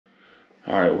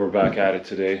All right, we're back at it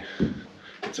today.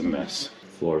 It's a mess.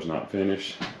 Floor's not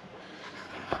finished.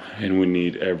 And we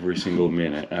need every single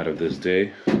minute out of this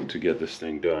day to get this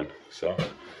thing done. So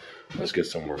let's get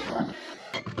some work done.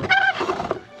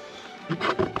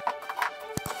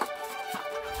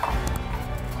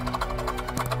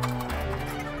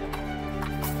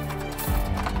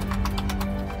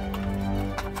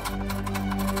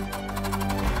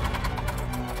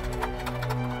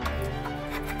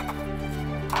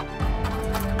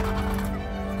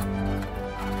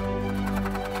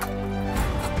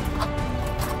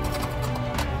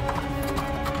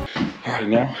 Alright,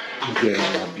 now we're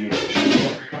getting our beautiful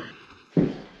shower.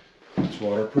 Let's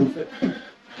waterproof it.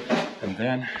 And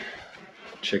then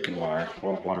chicken wire.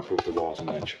 Well, waterproof the walls and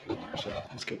then chicken wire. So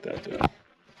let's get that done.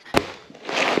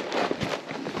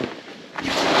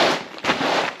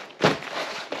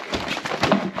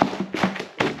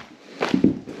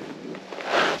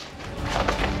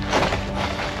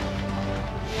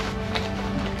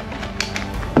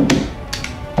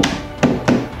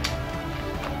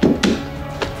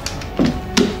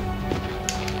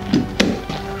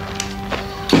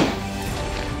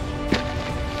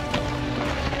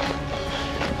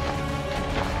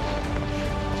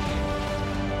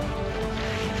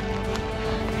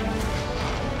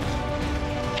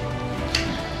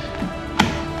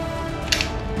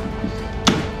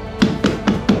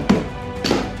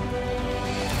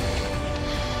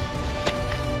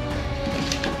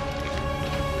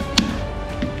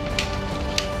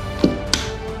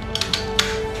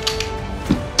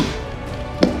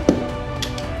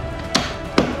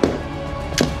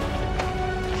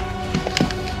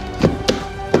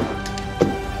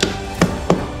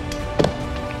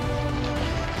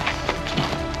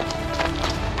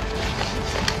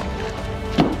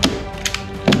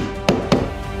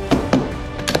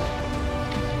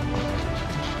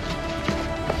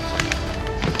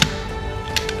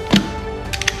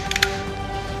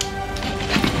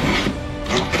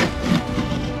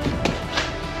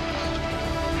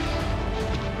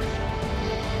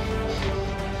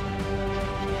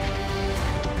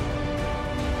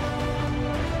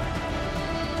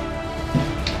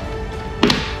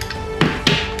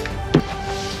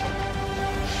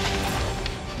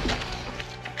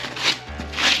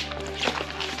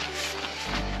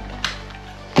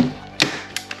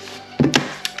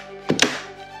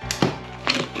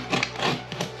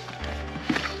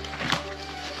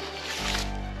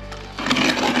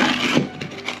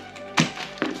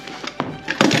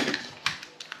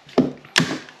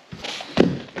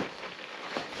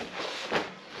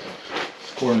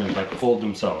 Corners like fold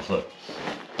themselves. Look,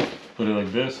 put it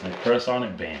like this, and I press on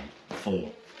it, bam,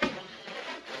 full.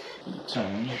 So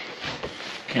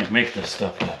can't make this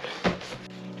stuff up.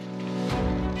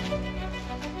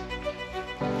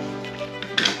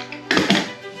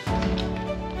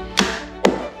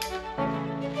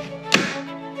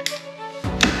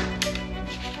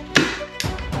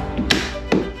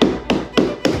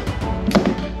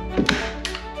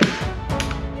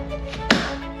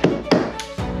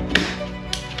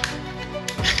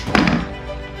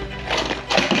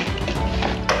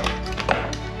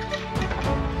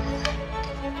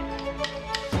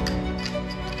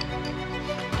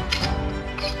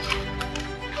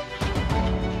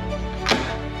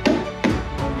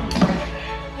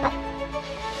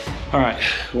 All right,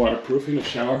 waterproofing the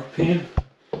shower pan.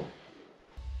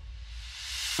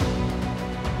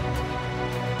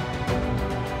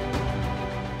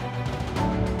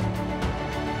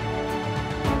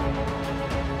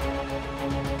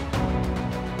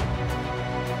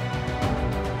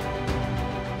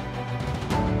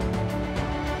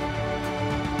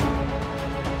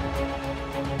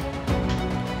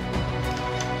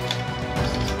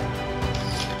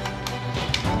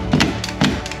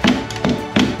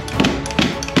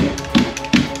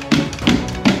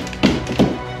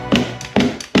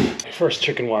 First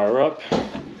chicken wire up,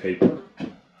 paper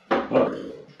up,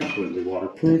 completely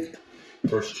waterproof.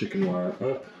 First chicken wire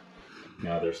up.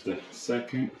 Now there's the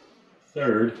second,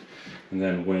 third, and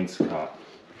then wainscot.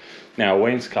 Now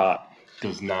wainscot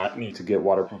does not need to get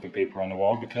waterproofing paper on the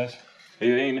wall because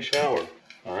it ain't a shower,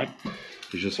 all right?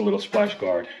 It's just a little splash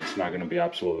guard. It's not gonna be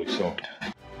absolutely soaked.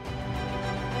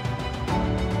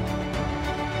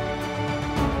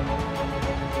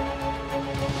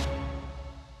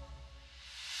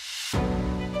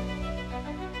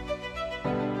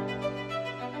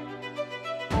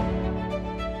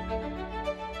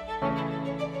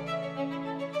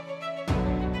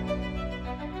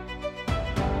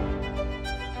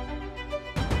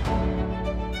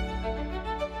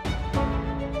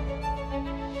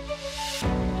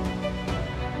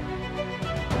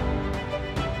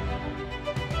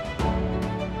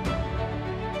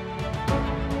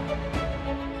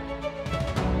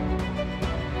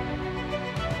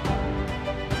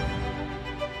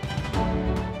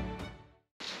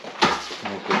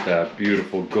 that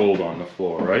beautiful gold on the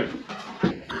floor, right?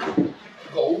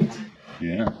 Gold?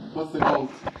 Yeah. What's the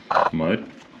gold? Mud.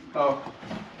 Oh.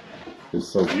 It's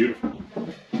so beautiful.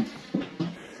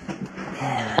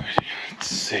 Alright, let's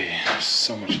see. There's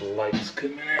so much lights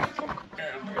coming in from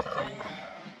everything.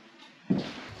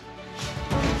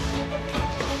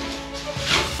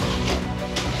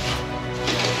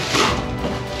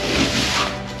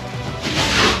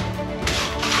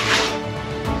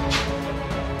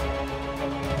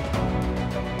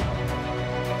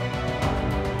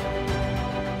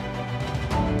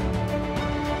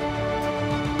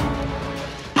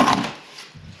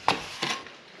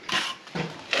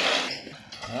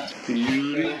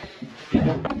 Beauty.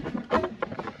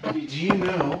 Did you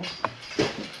know?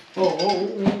 Oh,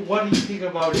 what do you think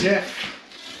about Jeff?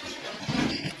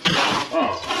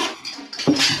 Oh.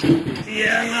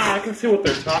 Yeah, no, I can see what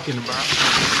they're talking about.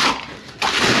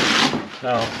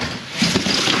 Now,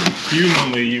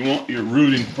 humanly, you're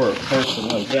rooting for a person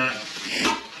like that.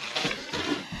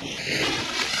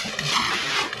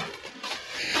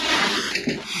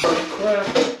 Oh crap.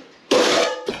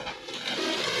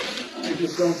 I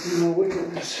just don't see no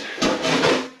wickedness.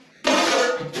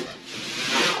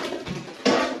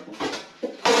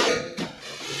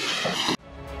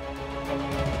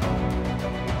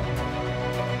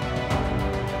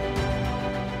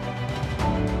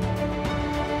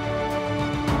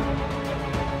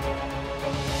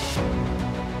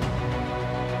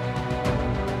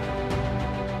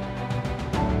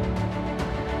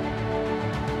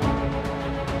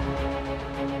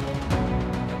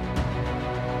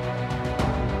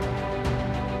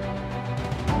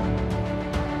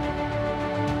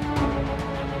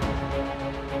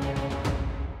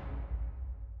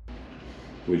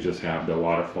 We just have the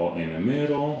waterfall in the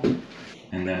middle,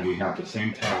 and then we have the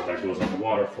same tile that goes on the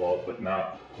waterfall, but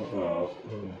not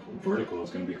vertical.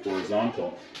 It's going to be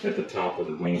horizontal at the top of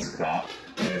the wainscot,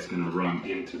 and it's going to run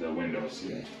into the window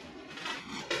sill.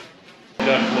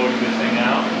 Done floating this thing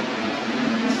out.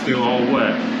 It's still all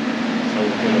wet, so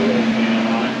we'll put a little fan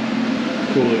on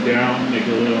it, cool it down, make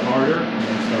it a little harder, and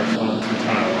then start solving some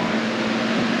tile on it.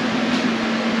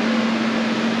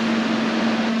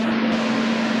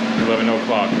 11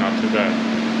 o'clock, not too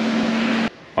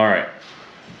bad. Alright,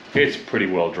 it's pretty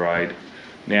well dried.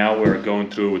 Now we're going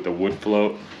through with the wood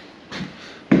float,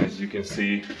 as you can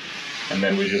see, and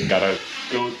then we just gotta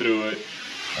go through it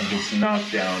and just knock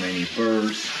down any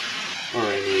burrs or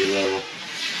any little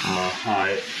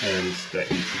high ends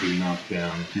that need to be knocked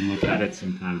down. If you look at it,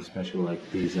 sometimes, especially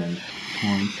like these end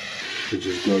points, to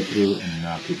just go through and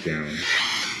knock it down.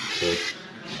 So,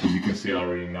 as you can see, I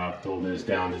already knocked all this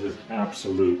down. This is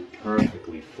absolute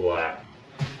perfectly flat.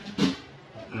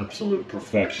 Absolute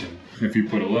perfection. If you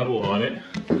put a level on it,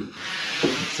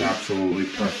 it's absolutely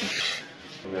perfect.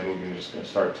 And then we're just gonna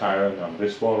start tiling on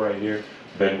this wall right here.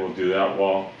 Then we'll do that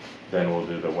wall. Then we'll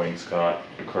do the wainscot,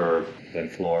 the curb, then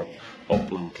floor.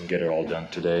 Hopefully we can get it all done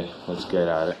today. Let's get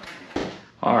at it.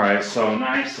 All right, so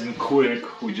nice and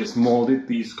quick. We just molded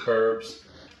these curbs.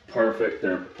 Perfect,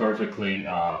 they're perfectly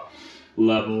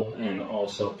level and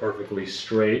also perfectly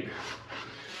straight,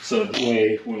 so that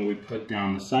way when we put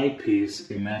down the side piece,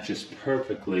 it matches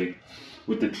perfectly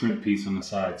with the trim piece on the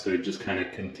side, so it just kind of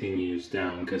continues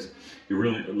down, because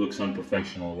it looks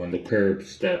unprofessional when the curb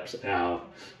steps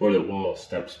out or the wall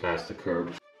steps past the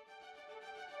curb.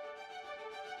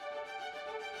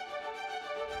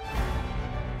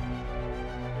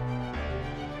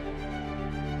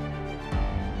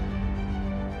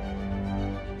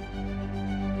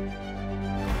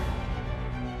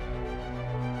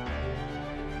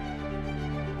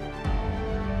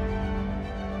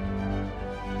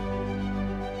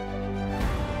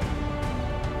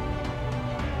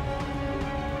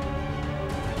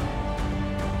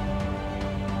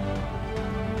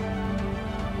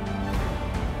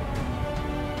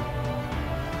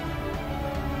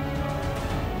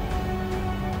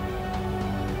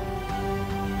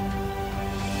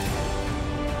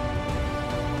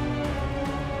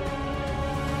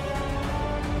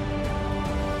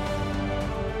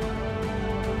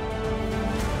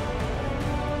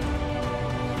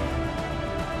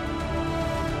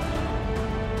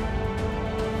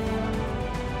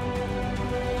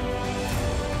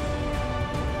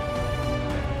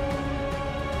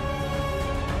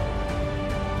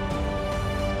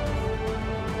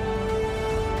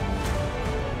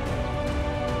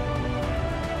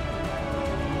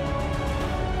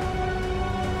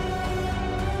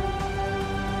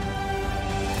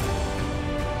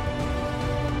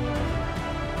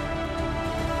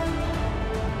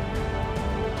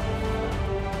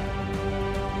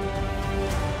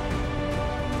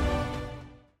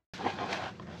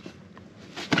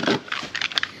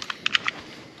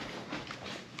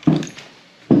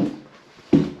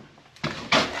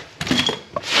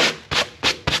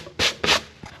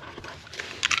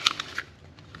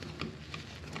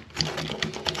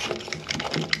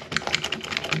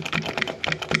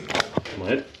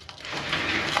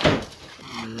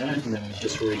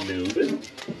 just remove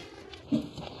it.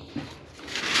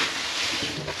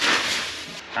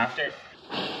 After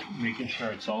making sure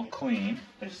it's all clean,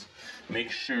 just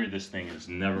make sure this thing is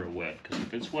never wet, because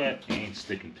if it's wet, it ain't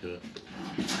sticking to it.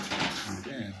 And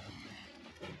then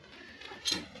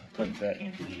put that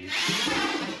in here.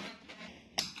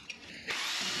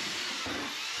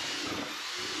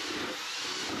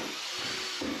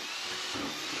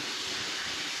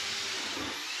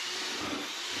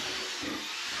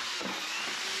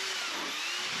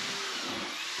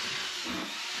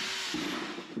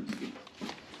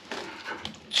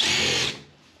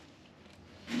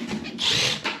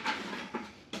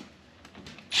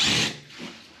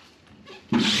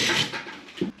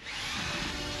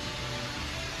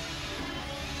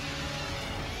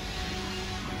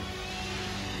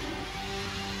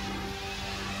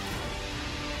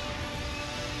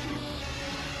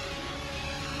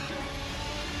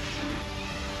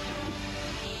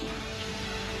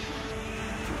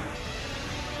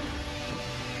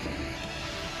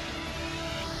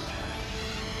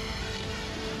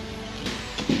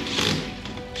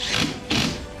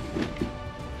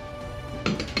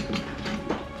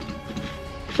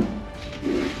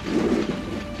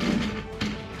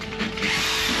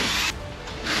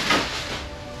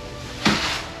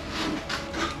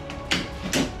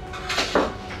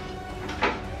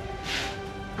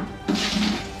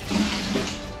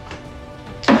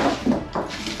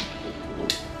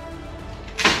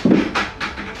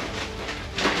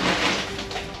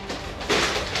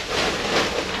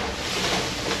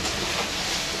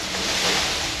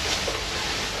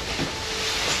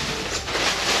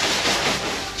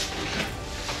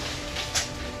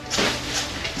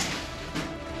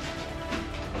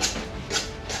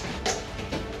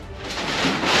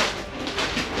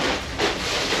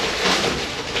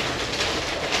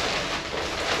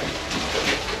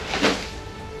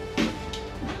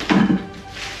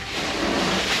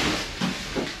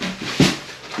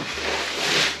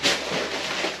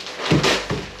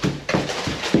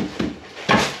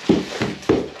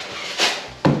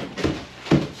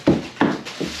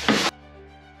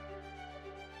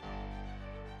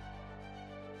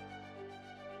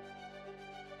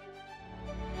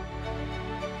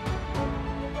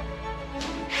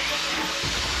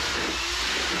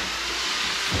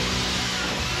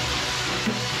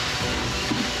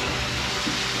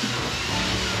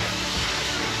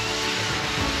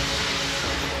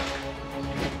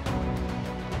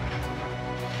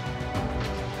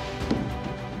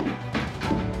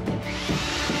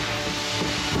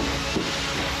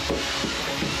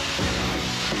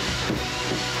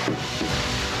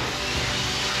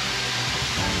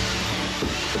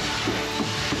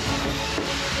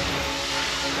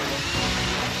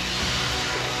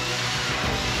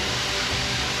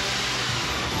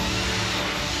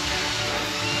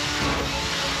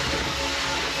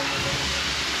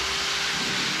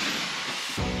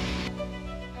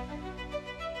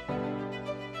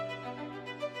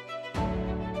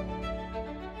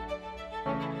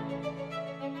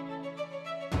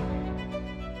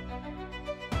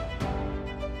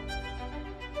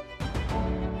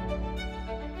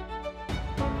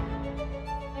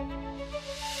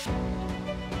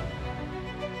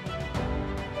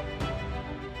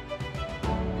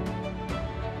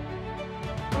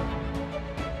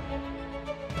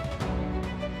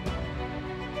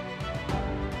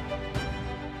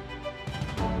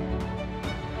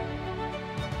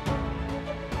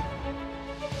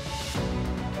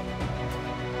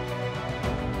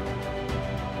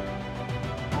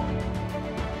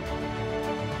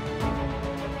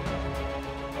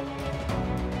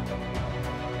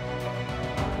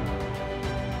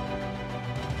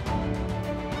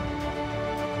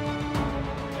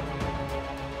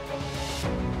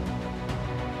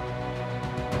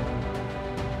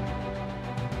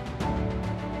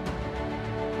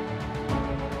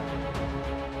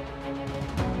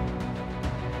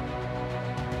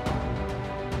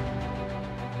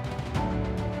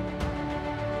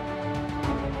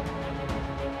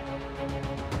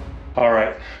 All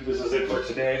right, this is it for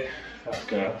today.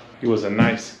 It was a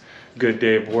nice, good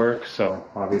day of work. So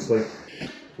obviously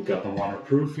we got the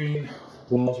waterproofing,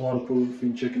 walls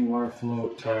waterproofing, chicken wire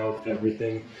float, tiled,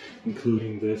 everything,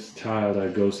 including this tile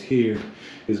that goes here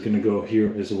is gonna go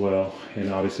here as well.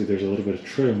 And obviously there's a little bit of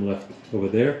trim left over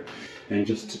there. And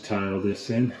just to tile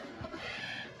this in,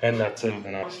 and that's it.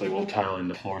 And obviously we'll tile in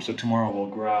the floor. So tomorrow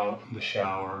we'll grout out the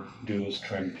shower, do those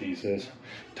trim pieces,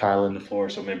 tile in the floor.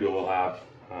 So maybe we'll have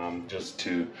just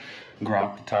to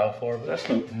grout the tile floor, but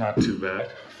that's not too bad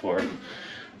for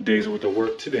days worth of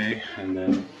work today. And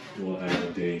then we'll add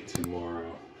a day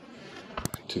tomorrow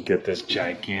to get this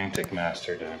gigantic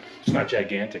master done. It's not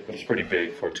gigantic, but it's pretty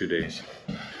big for 2 days.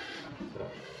 So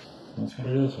that's what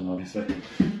it is. And obviously,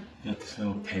 got this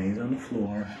little paint on the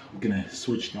floor. I'm gonna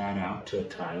switch that out to a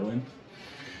tiling.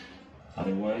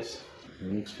 Otherwise,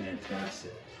 it looks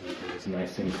fantastic. It's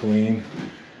nice and clean,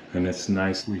 and it's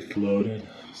nicely floated,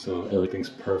 so everything's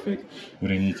perfect. We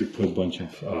didn't need to put a bunch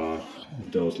of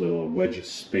those little wedge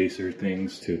spacer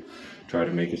things to try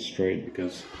to make it straight,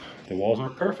 because the walls are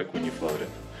perfect when you float it.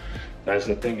 That's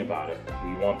the thing about it.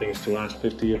 You want things to last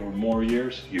 50 or more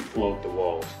years, you float the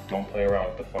walls. Don't play around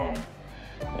with the foam,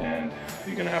 and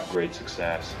you're gonna have great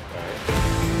success. All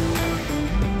right?